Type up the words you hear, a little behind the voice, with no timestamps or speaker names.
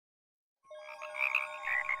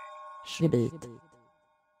RWBY.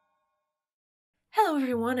 Hello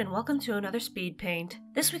everyone and welcome to another Speed Paint.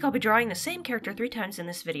 This week I'll be drawing the same character 3 times in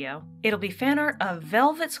this video. It'll be fan art of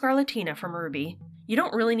Velvet Scarlatina from RWBY. You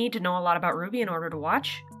don't really need to know a lot about RWBY in order to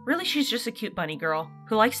watch. Really, she's just a cute bunny girl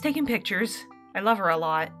who likes taking pictures. I love her a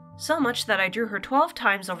lot. So much that I drew her 12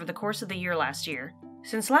 times over the course of the year last year.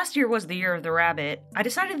 Since last year was the year of the rabbit, I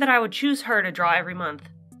decided that I would choose her to draw every month.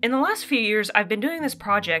 In the last few years, I've been doing this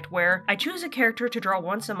project where I choose a character to draw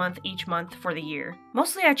once a month each month for the year.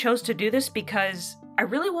 Mostly I chose to do this because I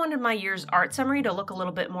really wanted my year's art summary to look a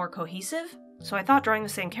little bit more cohesive, so I thought drawing the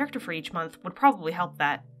same character for each month would probably help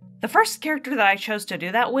that. The first character that I chose to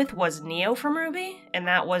do that with was Neo from RWBY, and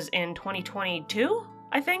that was in 2022,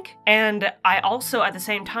 I think. And I also, at the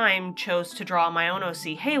same time, chose to draw my own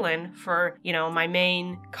OC, Halen, for, my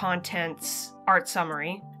main content's art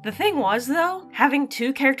summary. The thing was, though, having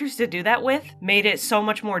two characters to do that with made it so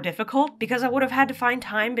much more difficult because I would have had to find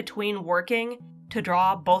time between working to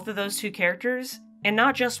draw both of those two characters, and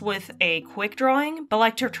not just with a quick drawing, but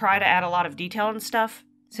like to try to add a lot of detail and stuff,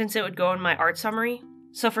 since it would go in my art summary.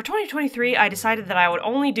 So for 2023, I decided that I would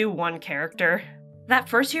only do one character. That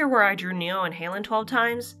first year where I drew Neo and Halen 12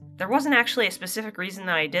 times, there wasn't actually a specific reason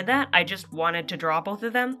that I did that, I just wanted to draw both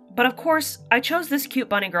of them. But of course, I chose this cute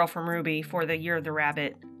bunny girl from RWBY for the Year of the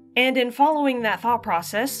Rabbit. And in following that thought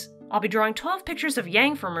process, I'll be drawing 12 pictures of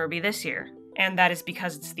Yang from RWBY this year. And that is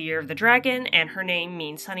because it's the Year of the Dragon, and her name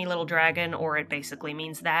means Sunny Little Dragon, or it basically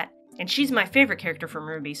means that. And she's my favorite character from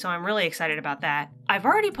RWBY, so I'm really excited about that. I've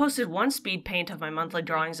already posted one speed paint of my monthly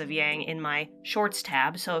drawings of Yang in my Shorts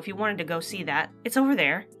tab, so if you wanted to go see that, it's over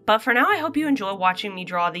there. But for now, I hope you enjoy watching me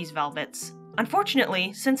draw these Velvets.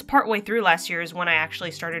 Unfortunately, since partway through last year is when I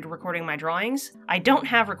actually started recording my drawings, I don't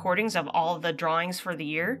have recordings of all of the drawings for the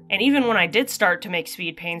year, and even when I did start to make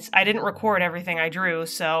speed paints, I didn't record everything I drew,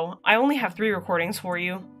 so I only have 3 recordings for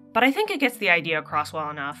you. But I think it gets the idea across well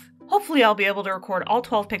enough. Hopefully I'll be able to record all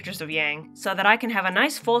 12 pictures of Yang, so that I can have a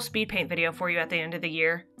nice full speed paint video for you at the end of the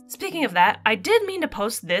year. Speaking of that, I did mean to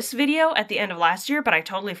post this video at the end of last year, but I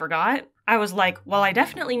totally forgot. I was like, well, I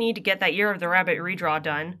definitely need to get that Year of the Rabbit redraw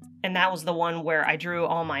done. And that was the one where I drew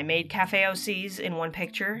all my Maid Cafe OCs in one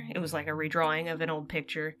picture. It was like a redrawing of an old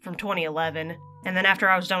picture from 2011. And then after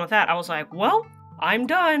I was done with that, I was like, well, I'm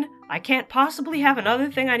done. I can't possibly have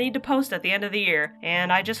another thing I need to post at the end of the year.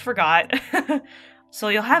 And I just forgot. So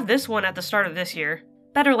you'll have this one at the start of this year.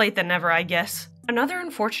 Better late than never, I guess. Another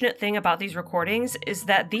unfortunate thing about these recordings is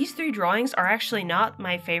that these 3 drawings are actually not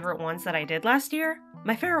my favorite ones that I did last year.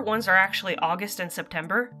 My favorite ones are actually August and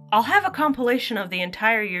September. I'll have a compilation of the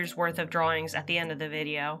entire year's worth of drawings at the end of the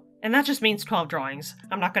video. And that just means 12 drawings.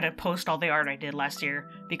 I'm not going to post all the art I did last year,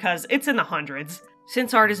 because it's in the hundreds.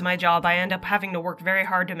 Since art is my job, I end up having to work very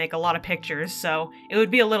hard to make a lot of pictures, so it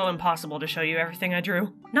would be a little impossible to show you everything I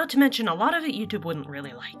drew. Not to mention, a lot of it YouTube wouldn't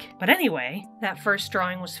really like. But anyway, that first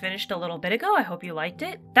drawing was finished a little bit ago, I hope you liked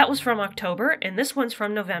it. That was from October, and this one's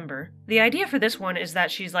from November. The idea for this one is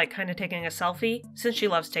that she's like kind of taking a selfie, since she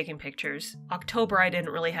loves taking pictures. October I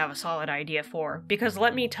didn't really have a solid idea for, because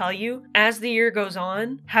let me tell you, as the year goes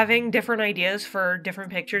on, having different ideas for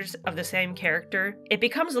different pictures of the same character, it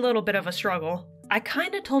becomes a little bit of a struggle. I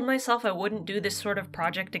kinda told myself I wouldn't do this sort of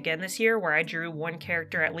project again this year where I drew one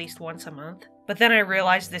character at least once a month. But then I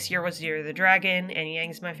realized this year was the Year of the Dragon, and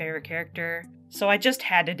Yang's my favorite character, so I just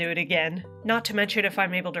had to do it again. Not to mention if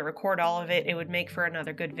I'm able to record all of it, it would make for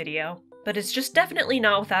another good video. But it's just definitely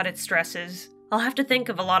not without its stresses. I'll have to think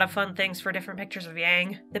of a lot of fun things for different pictures of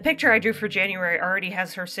Yang. The picture I drew for January already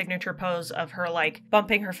has her signature pose of her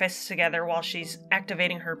bumping her fists together while she's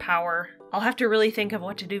activating her power. I'll have to really think of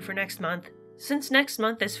what to do for next month. Since next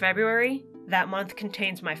month is February, that month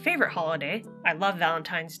contains my favorite holiday. I love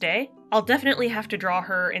Valentine's Day. I'll definitely have to draw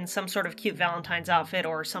her in some sort of cute Valentine's outfit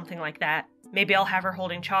or something like that. Maybe I'll have her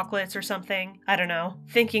holding chocolates or something. I don't know.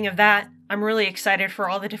 Thinking of that, I'm really excited for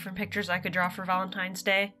all the different pictures I could draw for Valentine's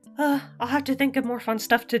Day. I'll have to think of more fun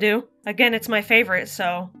stuff to do. Again, it's my favorite,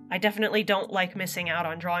 so I definitely don't like missing out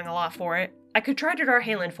on drawing a lot for it. I could try to draw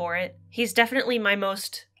Halen for it. He's definitely my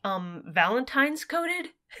most, Valentine's coded.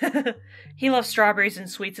 He loves strawberries and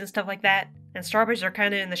sweets and stuff like that, and strawberries are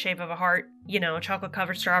kind of in the shape of a heart.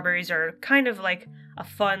 Chocolate-covered strawberries are kind of like a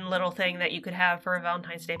fun little thing that you could have for a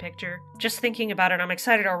Valentine's Day picture. Just thinking about it, I'm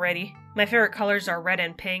excited already. My favorite colors are red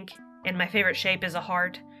and pink, and my favorite shape is a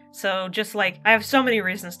heart. So I have so many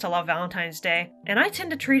reasons to love Valentine's Day, and I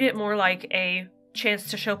tend to treat it more like a chance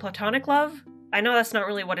to show platonic love. I know that's not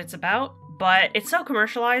really what it's about, but it's so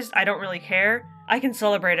commercialized, I don't really care. I can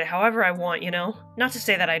celebrate it however I want, Not to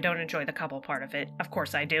say that I don't enjoy the couple part of it. Of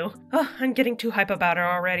course I do. Oh, I'm getting too hype about it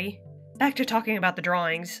already. Back to talking about the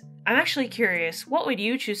drawings. I'm actually curious, what would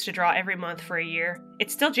you choose to draw every month for a year?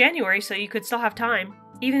 It's still January, so you could still have time.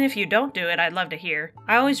 Even if you don't do it, I'd love to hear.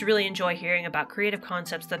 I always really enjoy hearing about creative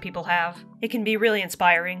concepts that people have. It can be really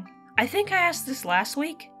inspiring. I think I asked this last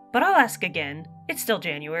week, but I'll ask again. It's still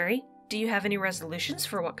January. Do you have any resolutions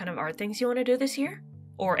for what kind of art things you want to do this year?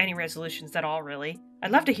 Or any resolutions at all, really.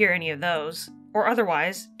 I'd love to hear any of those. Or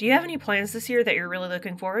otherwise, do you have any plans this year that you're really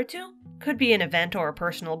looking forward to? Could be an event or a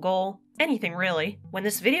personal goal. Anything really. When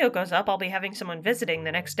this video goes up, I'll be having someone visiting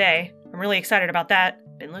the next day. I'm really excited about that.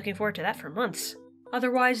 Been looking forward to that for months.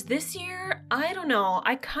 Otherwise, this year, I don't know,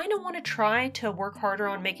 I kind of want to try to work harder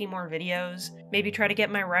on making more videos, maybe try to get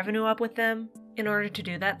my revenue up with them. In order to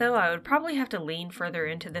do that though, I would probably have to lean further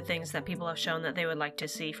into the things that people have shown that they would like to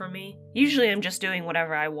see from me. Usually I'm just doing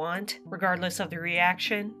whatever I want, regardless of the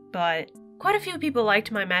reaction, but quite a few people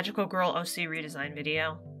liked my Magical Girl OC redesign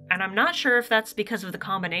video. And I'm not sure if that's because of the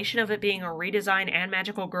combination of it being a redesign and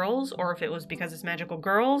Magical Girls, or if it was because it's Magical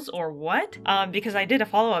Girls, or what. Because I did a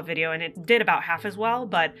follow-up video and it did about half as well,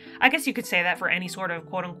 but I guess you could say that for any sort of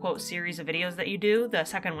quote-unquote series of videos that you do, the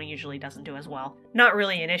second one usually doesn't do as well. Not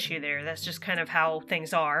really an issue there, that's just kind of how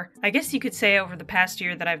things are. I guess you could say over the past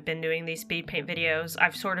year that I've been doing these speed paint videos,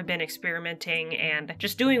 I've sort of been experimenting and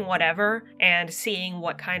just doing whatever and seeing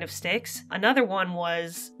what kind of sticks. Another one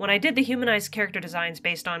was when I did the humanized character designs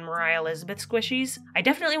based on Mariah Elizabeth squishies. I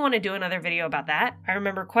definitely want to do another video about that. I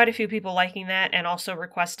remember quite a few people liking that and also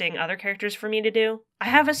requesting other characters for me to do. I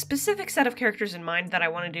have a specific set of characters in mind that I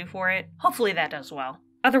want to do for it. Hopefully that does well.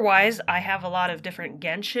 Otherwise, I have a lot of different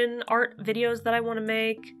Genshin art videos that I want to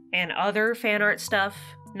make, and other fan art stuff,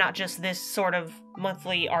 not just this sort of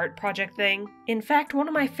monthly art project thing. In fact, one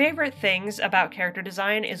of my favorite things about character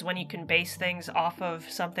design is when you can base things off of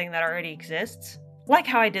something that already exists. Like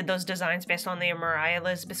how I did those designs based on the Mariah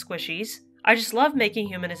Elizabeth squishies. I just love making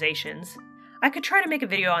humanizations. I could try to make a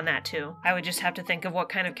video on that too. I would just have to think of what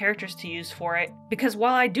kind of characters to use for it. Because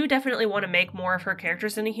while I do definitely want to make more of her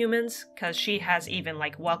characters into humans, because she has even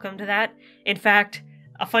welcomed that. In fact,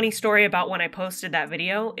 a funny story about when I posted that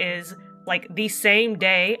video is the same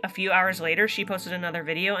day, a few hours later, she posted another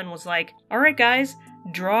video and was like, "Alright guys,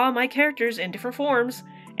 draw my characters in different forms."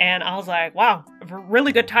 And I was like, wow,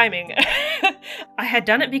 really good timing. I had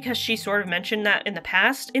done it because she sort of mentioned that in the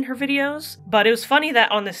past in her videos, but it was funny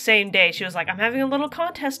that on the same day she was like, I'm having a little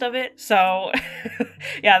contest of it. So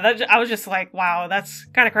yeah, I was just like, wow, that's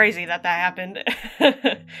kind of crazy that happened.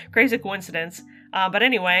 Crazy coincidence. But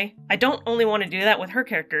anyway, I don't only want to do that with her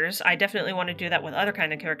characters, I definitely want to do that with other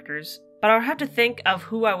kind of characters. But I would have to think of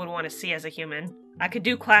who I would want to see as a human. I could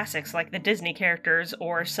do classics like the Disney characters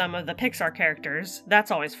or some of the Pixar characters.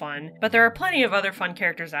 That's always fun. But there are plenty of other fun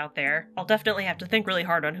characters out there. I'll definitely have to think really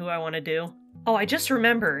hard on who I want to do. Oh, I just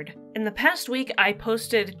remembered. In the past week, I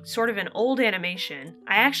posted sort of an old animation.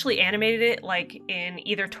 I actually animated it in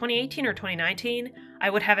either 2018 or 2019. I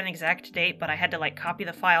would have an exact date, but I had to copy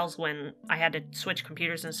the files when I had to switch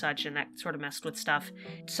computers and such, and that sort of messed with stuff.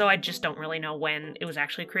 So I just don't really know when it was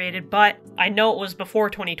actually created, but I know it was before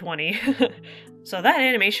 2020. So that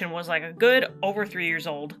animation was a good over 3 years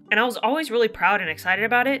old, and I was always really proud and excited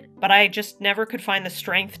about it, but I just never could find the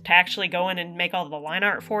strength to actually go in and make all the line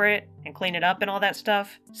art for it and clean it up and all that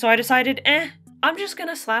stuff. So I decided, I'm just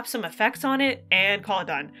gonna slap some effects on it and call it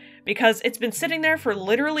done. Because it's been sitting there for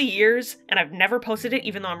literally years, and I've never posted it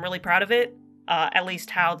even though I'm really proud of it. At least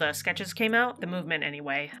how the sketches came out. The movement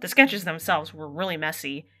anyway. The sketches themselves were really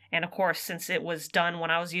messy. And of course, since it was done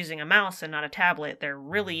when I was using a mouse and not a tablet, they're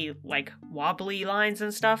really wobbly lines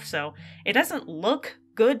and stuff, so it doesn't look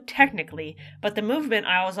good technically, but the movement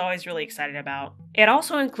I was always really excited about. It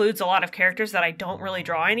also includes a lot of characters that I don't really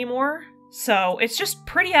draw anymore, so it's just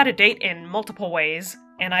pretty out of date in multiple ways,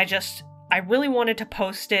 and I really wanted to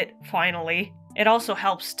post it finally. It also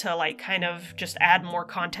helps to kind of just add more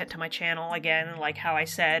content to my channel again, like how I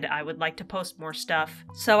said I would like to post more stuff.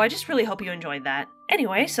 So I just really hope you enjoyed that.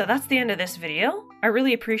 Anyway, so that's the end of this video. I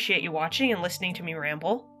really appreciate you watching and listening to me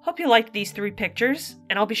ramble. Hope you liked these 3 pictures,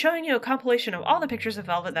 and I'll be showing you a compilation of all the pictures of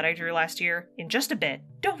Velvet that I drew last year in just a bit.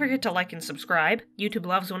 Don't forget to like and subscribe. YouTube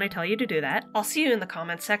loves when I tell you to do that. I'll see you in the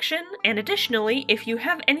comments section, and additionally, if you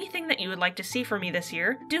have anything that you would like to see from me this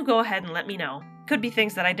year, do go ahead and let me know. Could be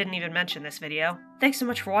things that I didn't even mention this video. Thanks so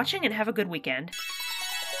much for watching and have a good weekend.